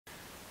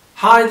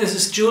Hi, this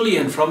is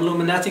Julian from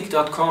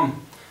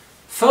Luminatic.com.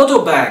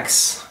 Photo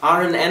bags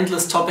are an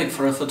endless topic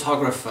for a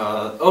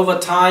photographer. Over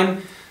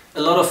time,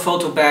 a lot of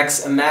photo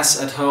bags amass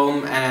at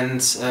home,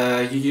 and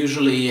you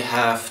usually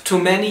have too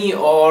many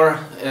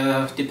or,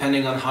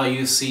 depending on how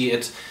you see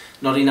it,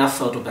 not enough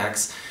photo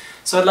bags.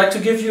 So I'd like to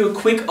give you a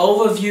quick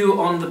overview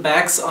on the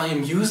bags I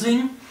am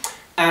using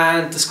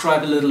and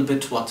describe a little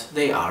bit what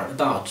they are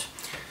about.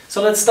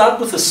 So let's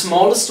start with the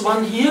smallest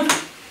one here.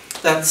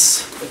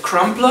 That's a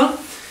Crumpler.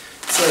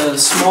 It's a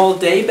small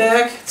day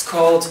bag. It's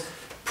called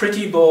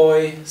Pretty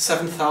Boy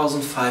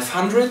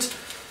 7500,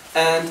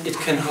 and it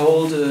can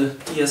hold a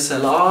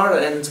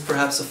DSLR and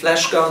perhaps a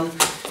flash gun.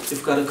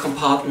 You've got a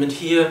compartment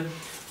here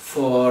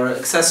for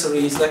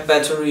accessories like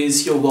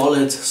batteries, your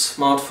wallet,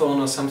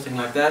 smartphone or something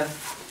like that.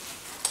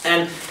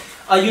 And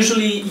I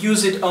usually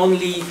use it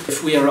only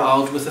if we are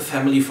out with the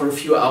family for a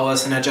few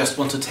hours and I just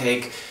want to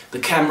take the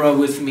camera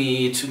with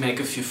me to make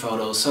a few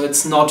photos. So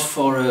it's not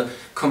for a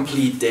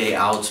complete day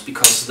out,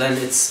 because then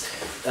it's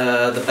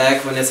the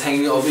bag, when it's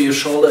hanging over your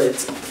shoulder,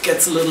 it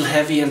gets a little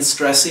heavy and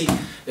stressy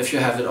if you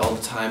have it all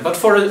the time. But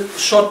for a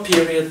short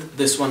period,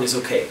 this one is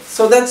okay.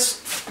 So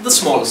that's the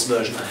smallest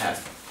version I have.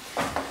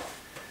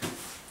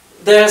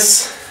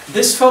 There's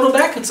this photo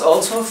bag. It's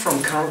also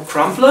from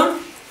Crumpler.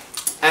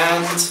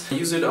 And I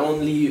use it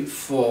only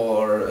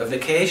for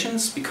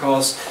vacations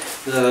because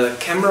the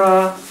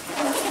camera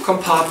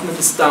compartment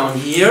is down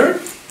here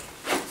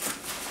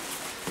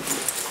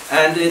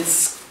and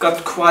it's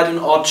got quite an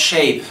odd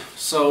shape.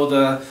 So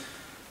the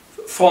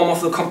form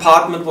of the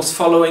compartment was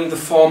following the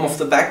form of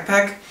the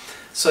backpack.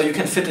 So you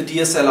can fit a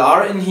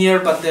DSLR in here,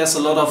 but there's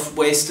a lot of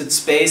wasted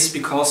space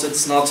because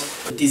it's not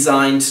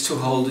designed to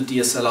hold a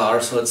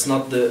DSLR, so it's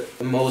not the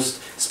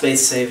most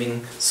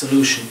space-saving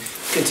solution.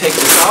 You can take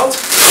this out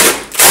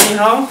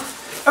anyhow.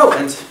 Oh,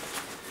 and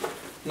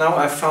now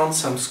I found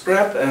some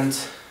scrap and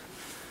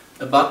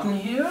a button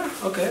here.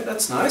 Okay,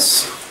 that's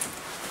nice.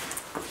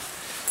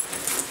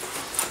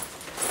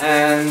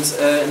 And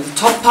in the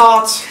top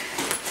part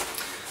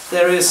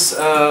there is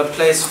a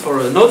place for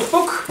a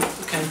notebook.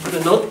 You can put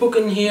a notebook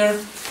in here.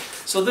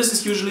 So this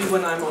is usually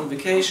when I'm on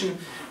vacation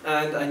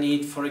and I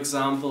need, for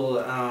example,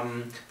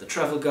 the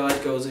travel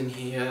guide goes in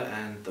here,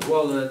 and the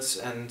wallet,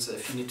 and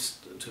if you need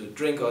to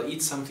drink or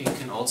eat something you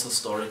can also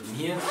store it in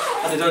here.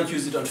 But I don't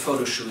use it on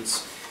photo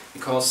shoots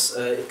because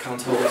it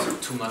can't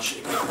hold too much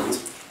equipment.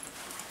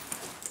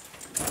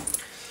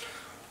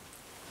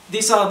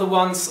 These are the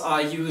ones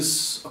I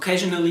use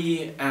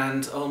occasionally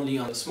and only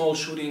on small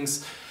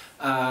shootings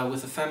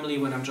with the family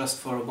when I'm just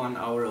for 1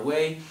 hour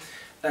away.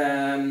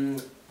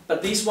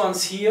 But these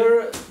ones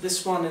here,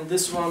 this one and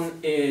this one,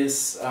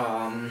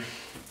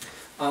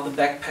 are the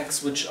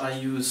backpacks which I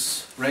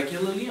use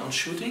regularly on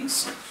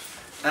shootings.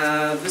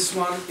 This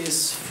one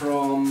is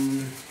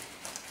from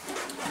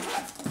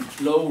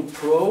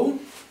Lowepro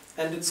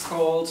and it's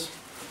called,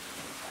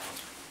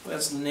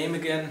 where's the name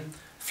again?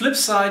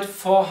 Flipside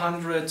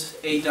 400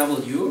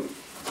 AW.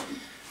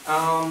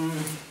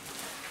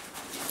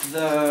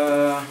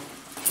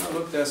 Oh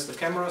look, there's the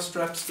camera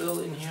strap still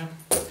in here.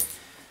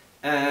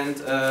 And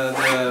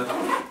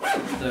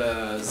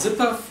the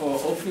zipper for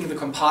opening the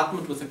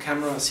compartment with the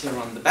camera is here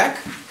on the back.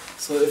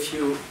 So if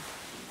you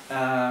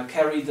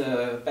carry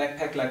the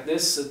backpack like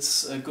this,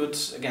 it's good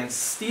against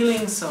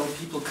stealing, so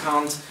people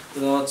can't,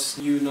 without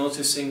you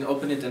noticing,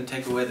 open it and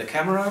take away the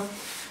camera.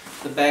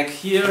 The bag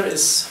here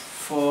is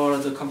for,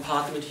 the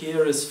compartment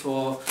here is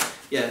for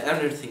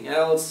everything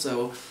else,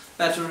 so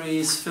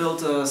batteries,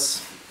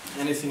 filters,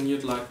 anything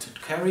you'd like to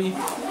carry.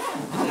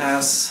 It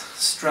has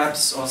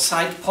straps or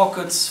side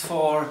pockets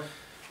for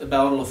a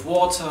bottle of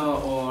water,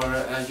 or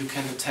you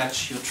can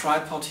attach your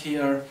tripod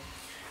here.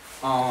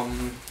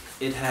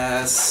 It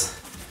has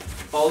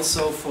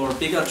also, for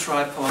bigger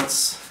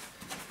tripods,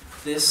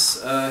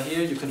 this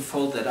here, you can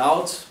fold that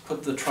out,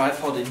 put the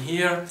tripod in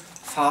here,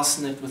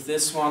 fasten it with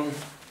this one,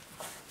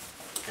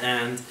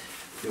 and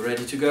you're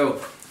ready to go.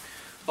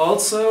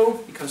 Also,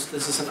 because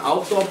this is an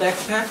outdoor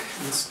backpack,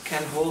 this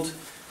can hold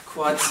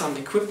quite some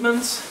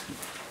equipment.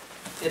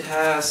 It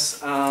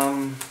has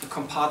a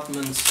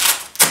compartment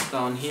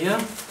down here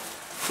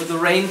with a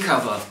rain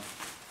cover.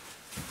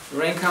 The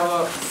rain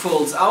cover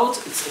folds out,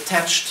 it's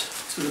attached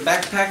to the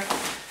backpack,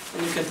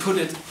 and you can put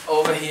it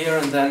over here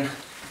and then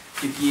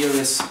your gear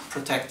is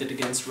protected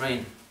against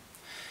rain.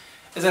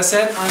 As I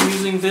said, I'm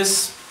using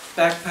this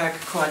backpack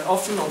quite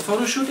often on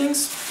photo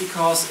shootings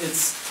because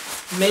it's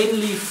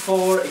mainly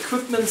for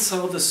equipment,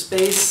 so the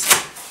space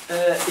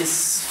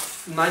is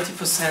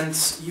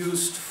 90%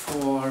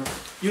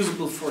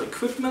 usable for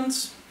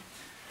equipment.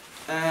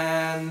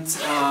 And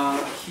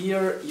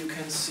here you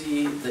can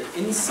see the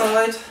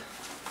inside.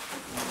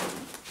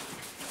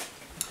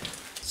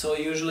 So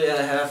usually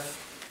I have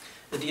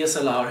a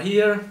DSLR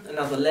here,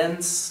 another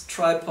lens,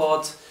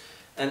 tripod,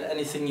 and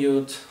anything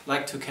you'd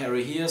like to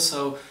carry here,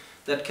 so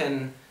that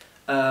can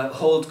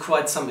hold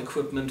quite some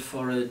equipment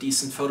for a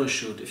decent photo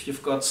shoot. If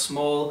you've got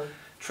small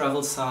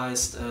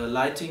travel-sized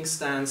lighting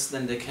stands,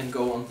 then they can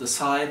go on the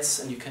sides,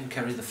 and you can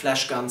carry the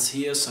flash guns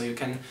here, so you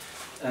can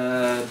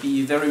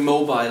be very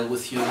mobile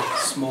with your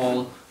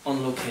small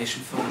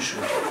on-location photo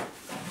shoot.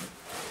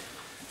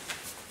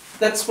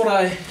 That's what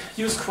I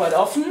use quite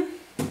often.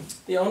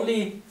 The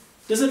only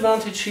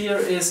disadvantage here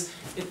is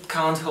it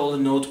can't hold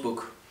a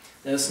notebook.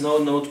 There's no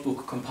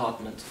notebook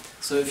compartment.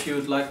 So if you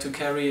would like to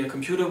carry a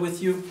computer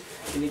with you,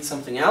 you need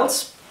something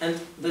else. And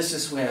this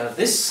is where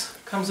this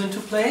comes into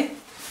play.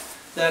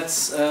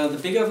 That's the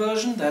bigger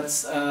version.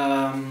 That's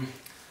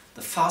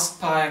the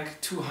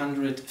Fastpack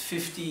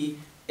 250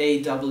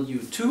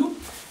 AW2.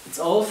 It's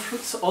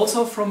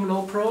also from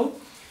Lowepro,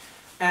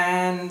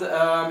 and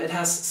it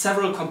has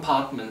several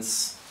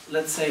compartments.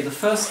 Let's say the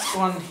first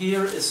one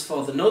here is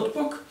for the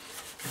notebook.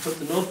 You put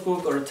the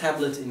notebook or a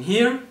tablet in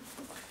here.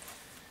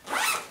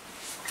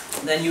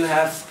 Then you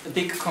have a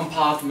big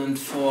compartment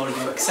for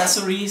your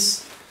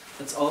accessories.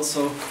 That's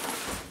also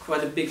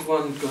quite a big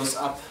one. It goes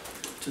up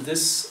to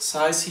this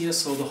size here,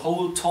 so the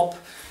whole top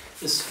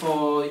is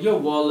for your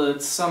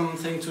wallet,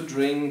 something to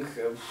drink,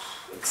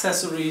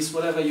 accessories,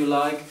 whatever you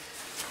like.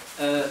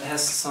 It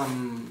has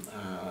some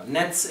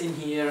nets in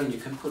here, and you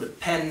can put a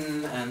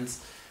pen, and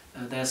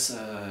there's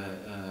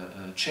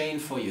a chain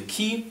for your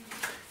key,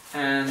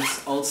 and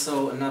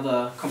also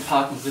another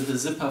compartment with a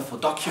zipper for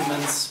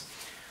documents.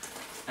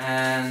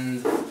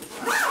 And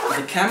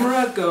the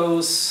camera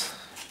goes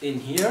in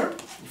here.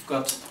 You've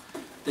got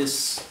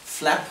this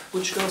flap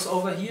which goes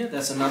over here.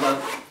 There's another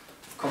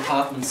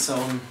compartment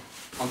sewn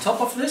on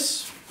top of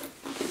this.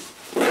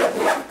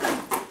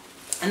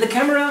 And the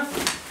camera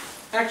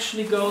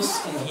actually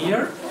goes in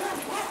here.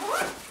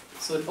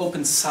 So it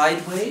opens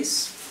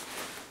sideways.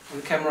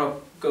 And the camera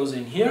goes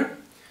in here.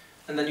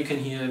 And then you can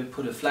here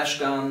put a flash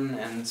gun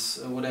and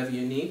whatever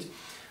you need.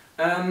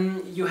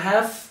 You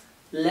have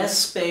less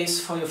space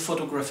for your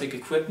photographic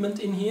equipment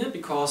in here,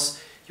 because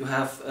you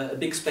have a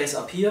big space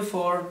up here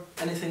for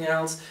anything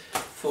else.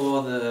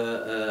 For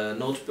the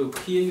notebook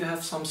here you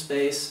have some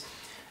space,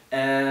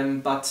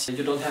 but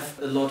you don't have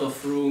a lot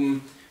of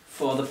room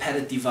for the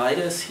padded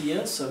dividers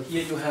here. So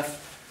here you have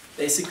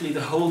basically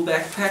the whole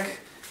backpack.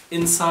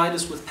 Inside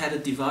is with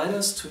padded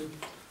dividers to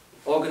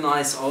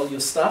organize all your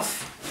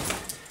stuff,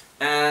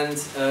 and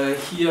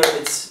here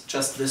it's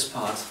just this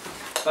part.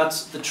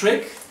 But the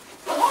trick,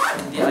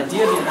 the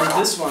idea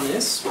behind this one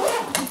is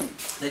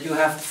that you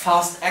have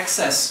fast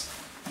access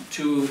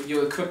to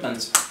your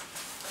equipment.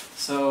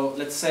 So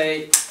let's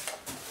say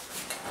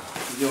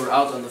you're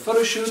out on the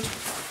photo shoot,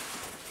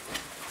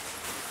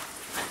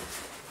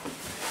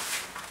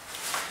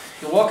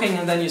 you're walking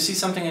and then you see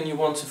something and you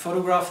want to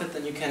photograph it,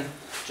 then you can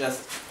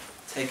just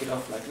take it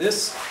off like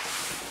this,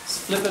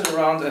 flip it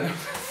around, and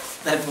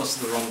that was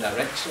the wrong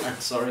direction, I'm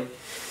sorry.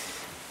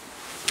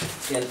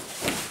 Again,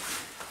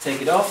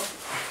 take it off.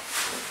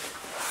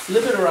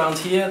 Flip it around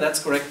here, that's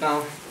correct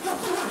now.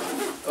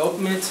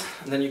 Open it,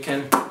 and then you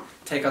can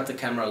take out the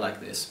camera like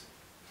this.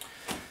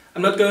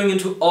 I'm not going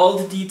into all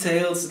the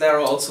details. There are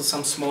also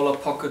some smaller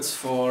pockets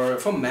for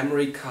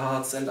memory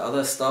cards and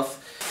other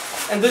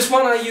stuff. And this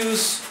one I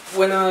use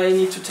when I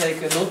need to take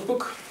a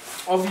notebook,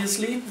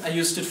 obviously. I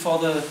used it for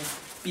the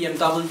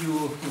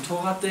BMW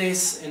Motorrad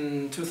Days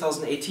in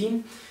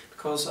 2018,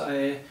 because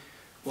I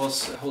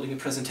was holding a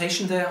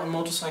presentation there on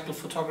motorcycle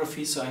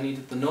photography, so I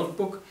needed the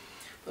notebook.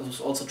 I was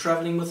also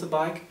traveling with the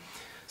bike.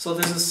 So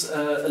this is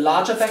a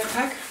larger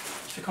backpack,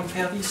 if you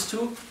compare these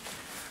two.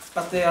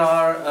 But they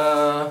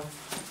are,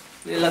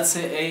 let's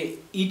say,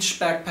 each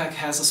backpack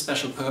has a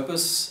special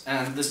purpose,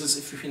 and this is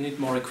if you need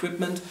more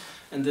equipment,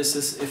 and this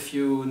is if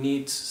you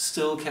need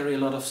still carry a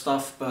lot of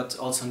stuff, but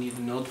also need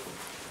a notebook.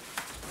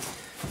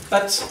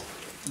 But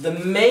the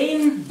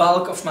main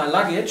bulk of my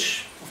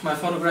luggage, of my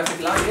photographic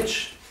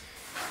luggage,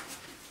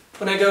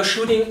 when I go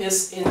shooting,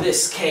 is in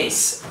this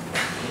case.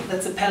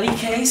 That's a Peli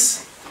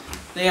case.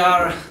 They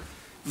are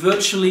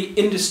virtually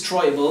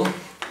indestructible.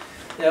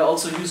 They are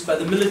also used by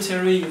the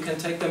military. You can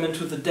take them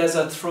into the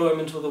desert, throw them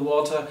into the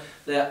water.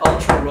 They are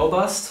ultra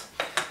robust.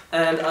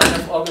 And I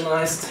have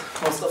organized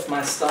most of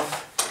my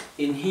stuff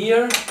in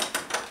here.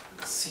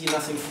 See,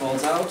 nothing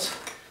falls out.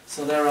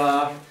 So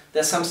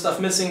there's some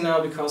stuff missing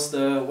now because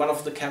one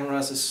of the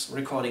cameras is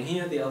recording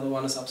here, the other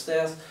one is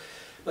upstairs.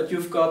 But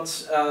you've got,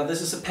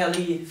 this is a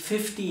Peli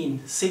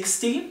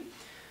 1560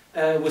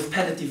 with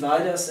padded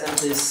dividers and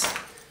this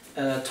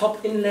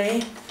top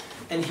inlay,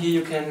 and here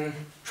you can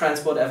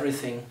transport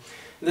everything.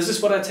 This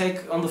is what I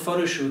take on the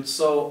photo shoot.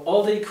 So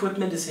all the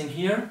equipment is in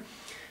here.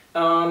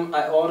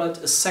 I ordered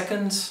a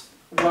second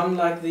one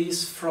like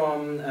these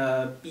from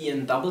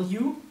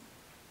B&W,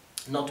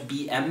 not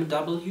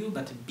BMW,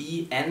 but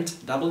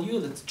B&W,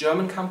 that's a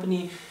German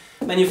company,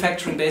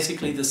 manufacturing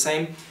basically the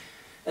same.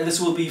 And this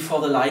will be for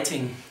the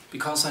lighting,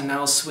 because I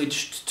now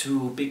switched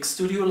to big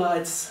studio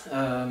lights,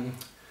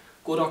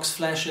 Godox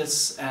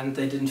flashes, and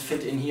they didn't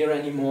fit in here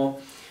anymore.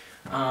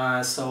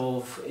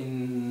 So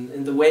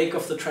in the wake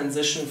of the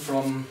transition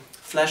from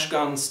flash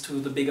guns to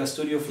the bigger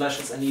studio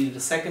flashes, I needed a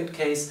second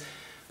case,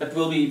 but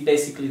will be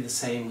basically the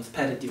same with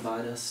padded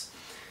dividers.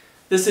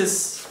 This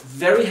is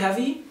very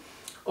heavy,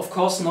 of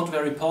course not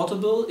very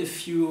portable.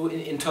 If you,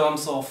 in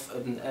terms of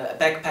a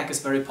backpack is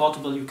very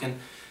portable, you can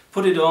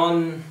put it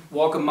on,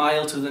 walk a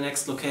mile to the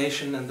next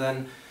location and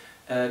then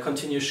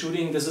continue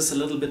shooting. This is a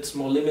little bit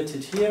more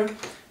limited here,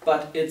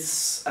 but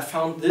I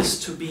found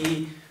this to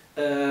be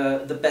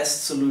the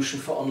best solution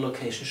for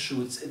on-location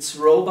shoots. It's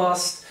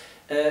robust,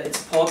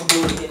 it's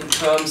portable in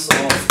terms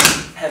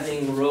of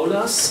having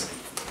rollers.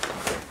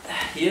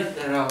 Here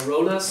there are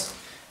rollers,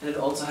 and it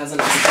also has an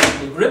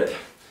adjustable grip,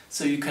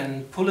 so you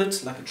can pull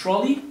it like a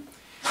trolley.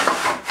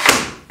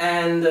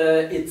 And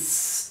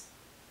it's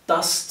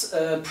dust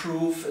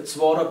proof, it's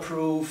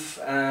waterproof,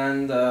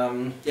 and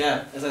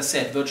yeah, as I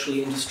said,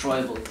 virtually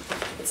indestructible.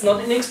 It's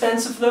not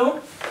inexpensive though,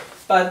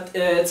 but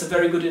it's a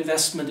very good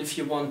investment if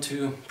you want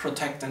to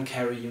protect and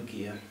carry your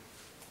gear.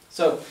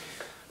 So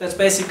that's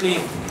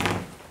basically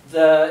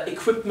the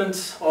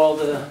equipment or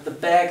the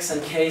bags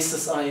and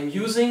cases I am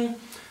using.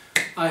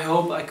 I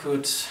hope I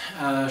could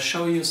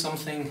show you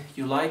something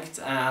you liked,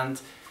 and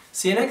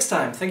see you next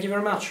time. Thank you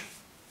very much.